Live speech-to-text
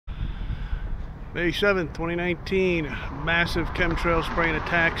May 7th, 2019, massive chemtrail spraying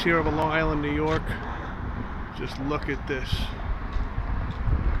attacks here over Long Island, New York. Just look at this.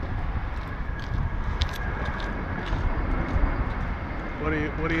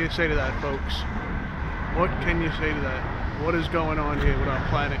 What do you say to that, folks? What can you say to that? What is going on here with our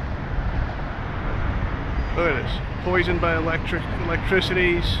planet? Look at this. Poisoned by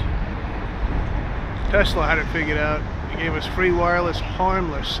electricities. Tesla had it figured out. He gave us free wireless,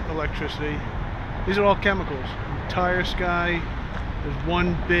 harmless electricity. These are all chemicals. The entire sky is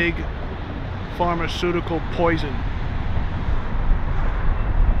one big pharmaceutical poison.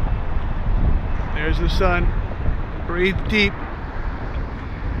 There's the sun. Breathe deep.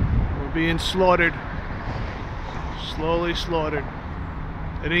 We're being slaughtered. Slowly slaughtered.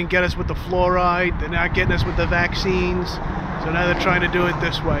 They didn't get us with the fluoride. They're not getting us with the vaccines. So now they're trying to do it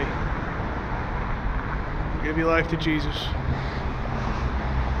this way. Give your life to Jesus.